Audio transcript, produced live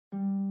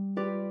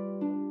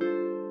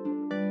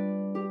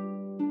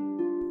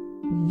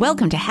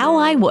Welcome to How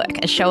I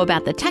Work, a show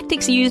about the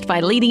tactics used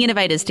by leading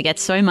innovators to get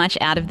so much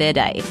out of their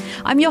day.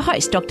 I'm your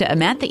host, Dr.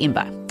 Amantha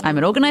Imber. I'm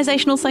an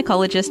organisational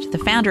psychologist, the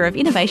founder of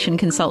innovation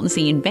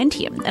consultancy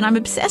Inventium, and I'm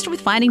obsessed with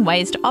finding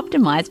ways to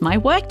optimise my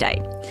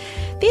workday.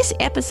 This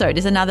episode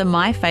is another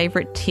My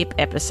Favourite Tip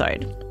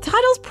episode. The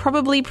title's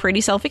probably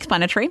pretty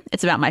self-explanatory.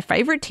 It's about my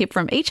favourite tip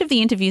from each of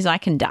the interviews I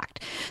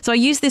conduct. So I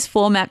use this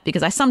format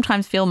because I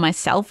sometimes feel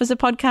myself as a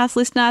podcast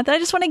listener that I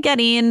just want to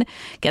get in,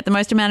 get the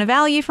most amount of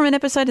value from an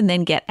episode and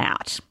then get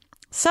out.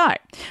 So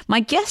my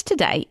guest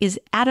today is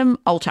Adam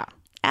Alter.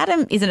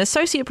 Adam is an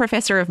associate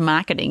professor of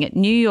marketing at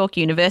New York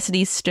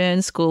University's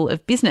Stern School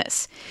of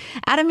Business.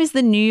 Adam is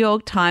the New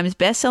York Times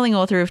bestselling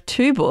author of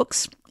 2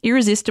 books,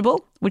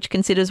 Irresistible, which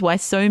considers why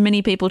so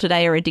many people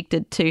today are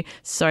addicted to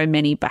so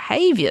many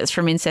behaviours,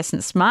 from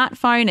incessant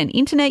smartphone and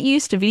internet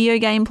use to video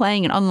game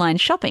playing and online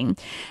shopping,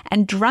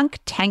 and Drunk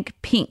Tank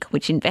Pink,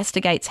 which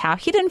investigates how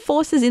hidden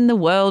forces in the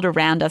world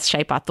around us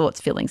shape our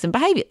thoughts, feelings and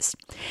behaviours.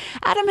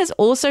 Adam has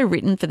also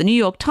written for the New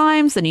York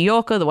Times, the New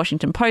Yorker, the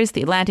Washington Post,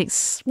 the Atlantic,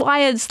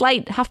 Wired,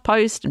 Slate,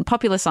 HuffPost and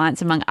Popular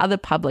Science, among other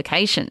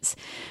publications.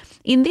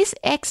 In this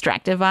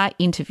extract of our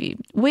interview,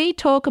 we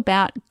talk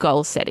about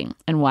goal setting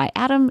and why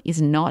Adam is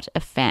not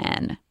a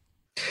fan.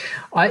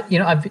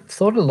 I've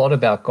thought a lot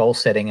about goal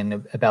setting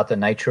and about the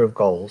nature of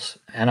goals,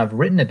 and I've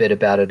written a bit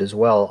about it as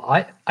well.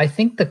 I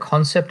think the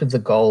concept of the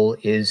goal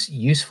is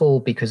useful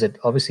because it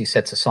obviously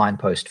sets a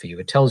signpost for you.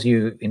 It tells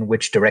you in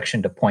which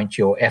direction to point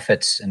your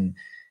efforts and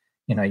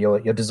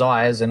your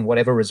desires and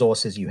whatever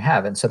resources you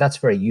have. And so that's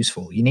very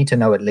useful. You need to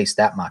know at least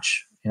that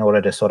much in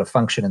order to sort of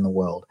function in the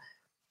world.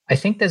 I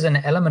think there's an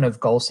element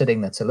of goal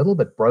setting that's a little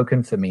bit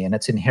broken for me, and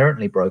it's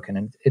inherently broken.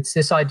 And it's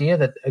this idea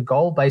that a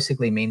goal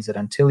basically means that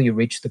until you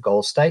reach the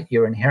goal state,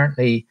 you're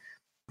inherently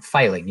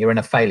failing. You're in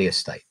a failure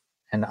state.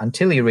 And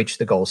until you reach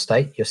the goal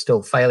state, you're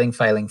still failing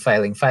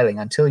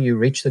until you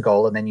reach the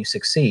goal and then you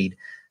succeed.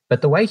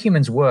 But the way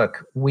humans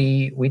work,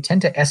 we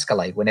tend to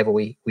escalate whenever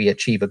we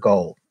achieve a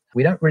goal.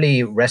 We don't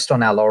really rest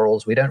on our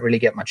laurels. We don't really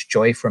get much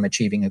joy from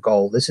achieving a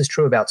goal. This is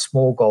true about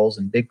small goals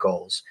and big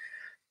goals.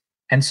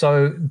 And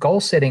so goal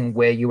setting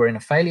where you were in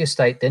a failure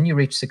state, then you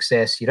reach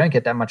success, you don't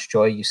get that much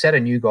joy, you set a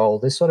new goal,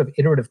 this sort of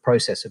iterative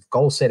process of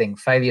goal setting,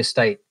 failure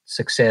state,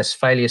 success,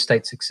 failure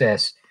state,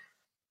 success,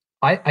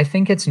 I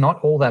think it's not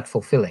all that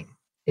fulfilling.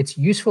 It's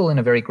useful in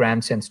a very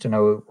grand sense to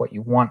know what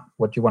you want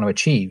to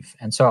achieve.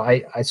 And so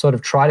I sort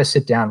of try to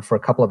sit down for a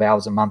couple of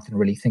hours a month and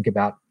really think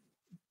about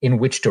in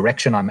which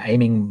direction I'm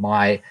aiming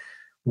my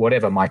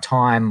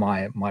time,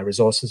 my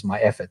resources,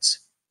 my efforts.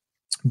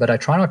 But I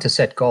try not to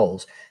set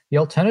goals. The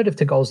alternative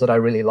to goals that I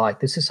really like,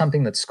 this is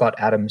something that Scott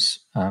Adams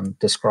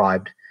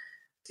described,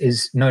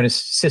 is known as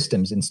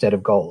systems instead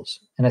of goals.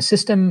 And a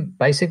system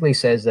basically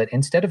says that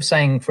instead of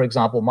saying, for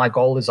example, my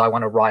goal is I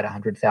want to write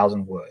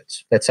 100,000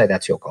 words. Let's say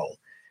that's your goal.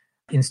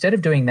 Instead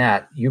of doing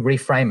that, you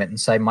reframe it and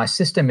say, my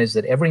system is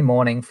that every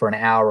morning for an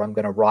hour I'm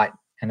going to write,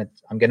 and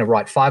I'm going to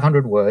write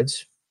 500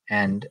 words.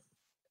 And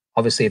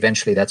obviously,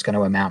 eventually that's going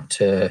to amount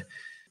to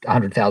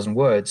 100,000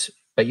 words.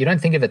 But you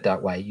don't think of it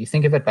that way. You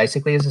think of it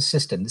basically as a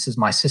system. This is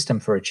my system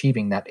for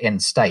achieving that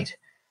end state.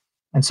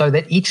 And so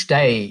that each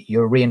day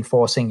you're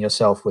reinforcing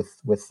yourself with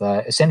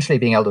essentially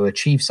being able to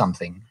achieve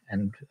something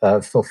and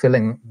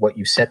fulfilling what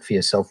you set for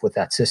yourself with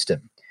that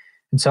system.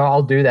 And so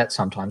I'll do that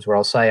sometimes where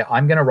I'll say,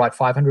 I'm going to write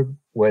 500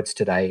 words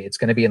today. It's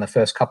going to be in the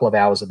first couple of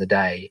hours of the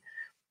day.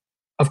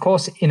 Of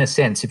course, in a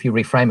sense, if you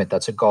reframe it,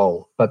 that's a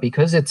goal. But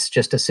because it's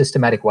just a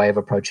systematic way of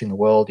approaching the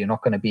world, you're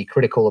not going to be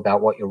critical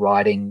about what you're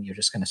writing. You're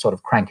just going to sort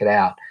of crank it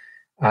out.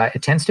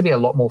 It tends to be a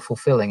lot more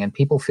fulfilling, and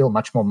people feel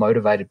much more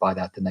motivated by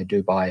that than they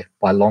do by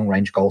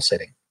long-range goal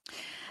setting.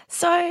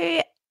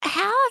 So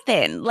how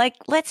then,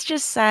 let's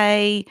just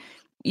say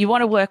you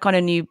want to work on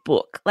a new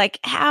book.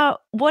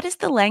 What is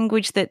the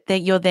language that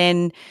you're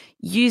then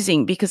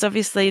using? Because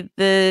obviously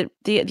the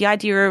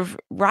idea of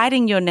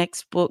writing your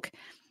next book,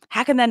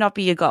 how can that not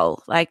be your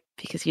goal?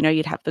 Because,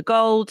 you'd have the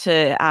goal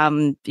to,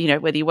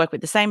 whether you work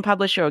with the same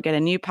publisher or get a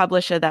new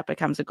publisher, that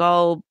becomes a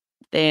goal.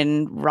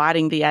 Then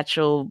writing the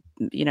actual,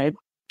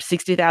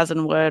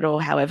 60,000 word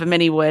or however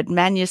many word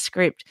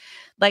manuscript,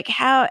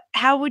 how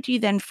would you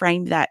then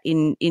frame that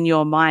in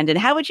your mind, and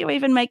how would you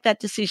even make that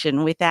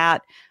decision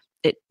without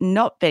it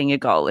not being a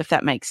goal, if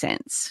that makes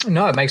sense?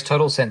 No, it makes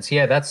total sense.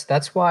 Yeah,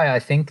 that's why I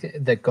think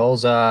that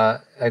goals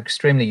are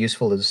extremely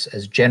useful as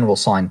general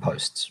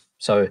signposts.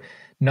 So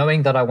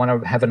knowing that I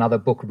want to have another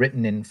book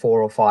written in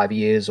 4 or 5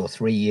 years or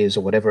 3 years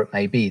or whatever it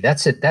may be,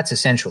 that's it. That's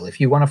essential.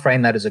 If you want to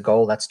frame that as a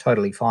goal, that's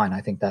totally fine.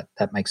 I think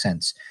that makes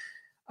sense.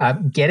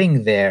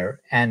 Getting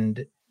there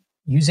and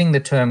using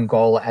the term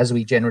goal as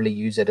we generally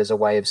use it as a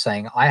way of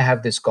saying, I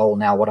have this goal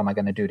now, what am I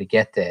going to do to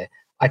get there?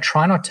 I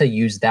try not to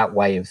use that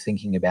way of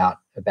thinking about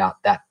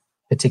that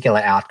particular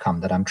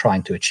outcome that I'm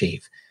trying to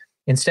achieve.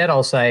 Instead,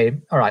 I'll say,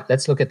 all right,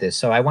 let's look at this.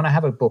 So I want to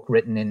have a book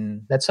written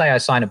in, let's say I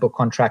sign a book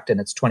contract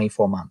and it's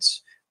 24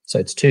 months. So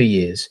it's 2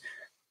 years.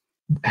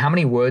 How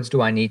many words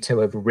do I need to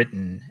have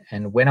written?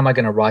 And when am I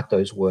going to write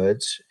those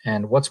words?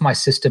 And what's my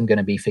system going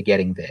to be for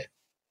getting there?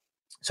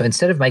 So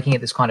instead of making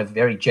it this kind of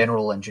very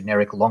general and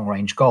generic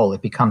long-range goal,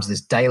 it becomes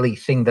this daily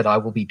thing that I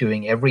will be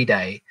doing every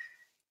day.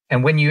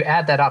 And when you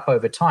add that up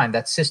over time,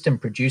 that system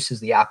produces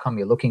the outcome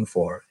you're looking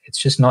for.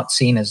 It's just not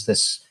seen as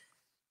this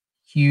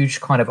huge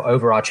kind of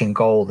overarching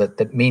goal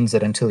that means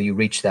that until you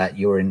reach that,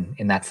 you're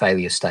in that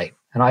failure state.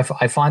 And I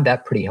find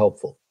that pretty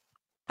helpful.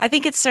 I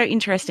think it's so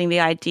interesting, the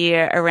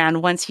idea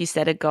around once you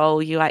set a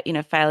goal, you are in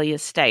a failure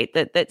state.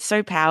 That's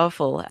so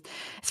powerful.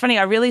 It's funny,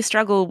 I really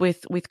struggle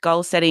with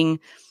goal setting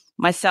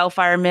myself.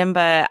 I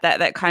remember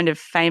that kind of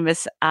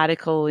famous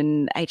article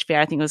in HBR,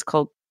 I think it was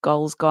called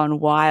Goals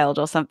Gone Wild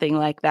or something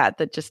like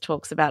that just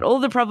talks about all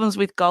the problems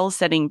with goal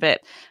setting,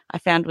 but I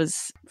found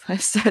was,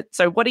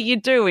 so what do you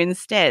do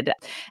instead?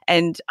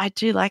 And I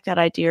do like that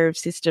idea of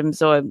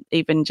systems, or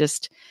even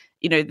just,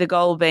 the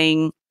goal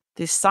being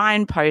this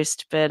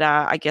signpost, but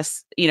I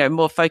guess,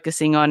 more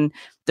focusing on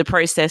the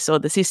process or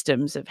the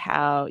systems of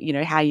how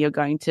you're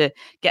going to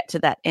get to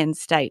that end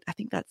state. I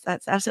think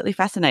that's absolutely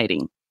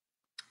fascinating.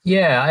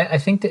 Yeah, I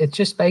think that it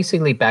just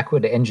basically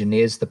backward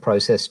engineers the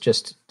process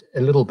just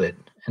a little bit.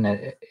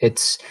 And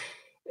it's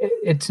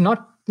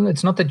not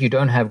that you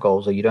don't have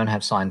goals or you don't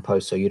have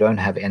signposts or you don't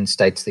have end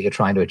states that you're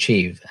trying to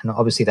achieve. And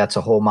obviously that's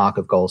a hallmark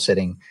of goal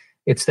setting.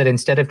 It's that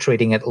instead of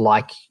treating it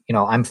like,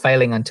 I'm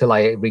failing until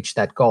I reach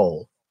that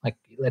goal, like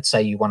let's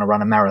say you want to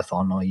run a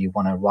marathon or you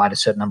want to write a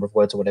certain number of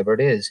words or whatever it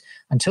is,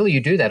 until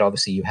you do that,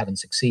 obviously you haven't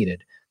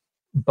succeeded.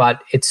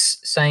 But it's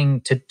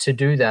saying to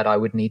do that, I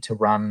would need to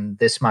run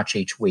this much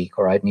each week,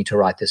 or I'd need to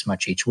write this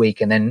much each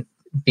week. And then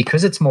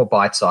because it's more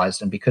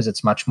bite-sized and because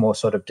it's much more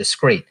sort of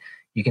discrete,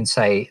 you can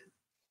say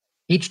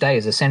each day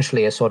is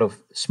essentially a sort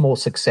of small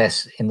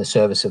success in the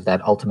service of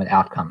that ultimate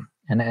outcome.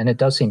 And it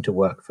does seem to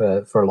work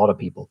for a lot of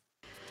people.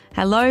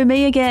 Hello,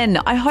 me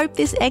again. I hope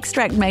this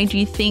extract made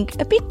you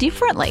think a bit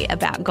differently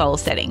about goal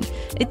setting.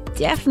 It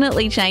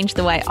definitely changed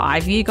the way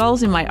I view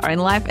goals in my own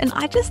life, and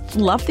I just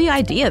love the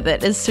idea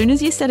that as soon as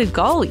you set a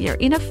goal, you're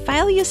in a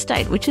failure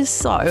state, which is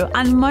so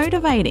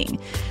unmotivating.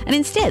 And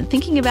instead,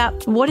 thinking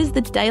about what is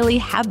the daily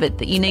habit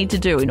that you need to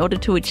do in order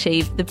to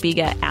achieve the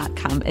bigger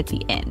outcome at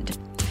the end.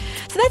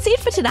 So that's it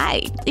for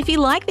today. If you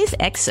like this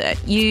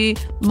excerpt, you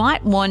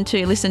might want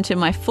to listen to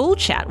my full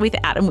chat with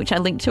Adam, which I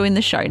linked to in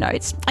the show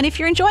notes. And if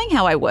you're enjoying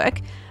how I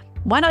work,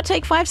 why not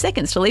take 5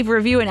 seconds to leave a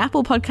review in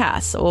Apple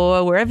Podcasts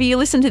or wherever you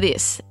listen to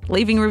this?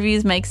 Leaving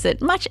reviews makes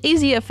it much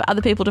easier for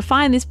other people to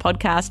find this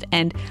podcast.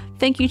 And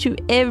thank you to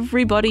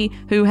everybody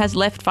who has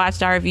left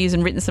 5-star reviews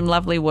and written some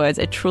lovely words.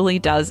 It truly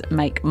does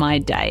make my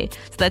day.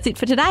 So that's it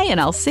for today,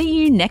 and I'll see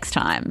you next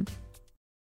time.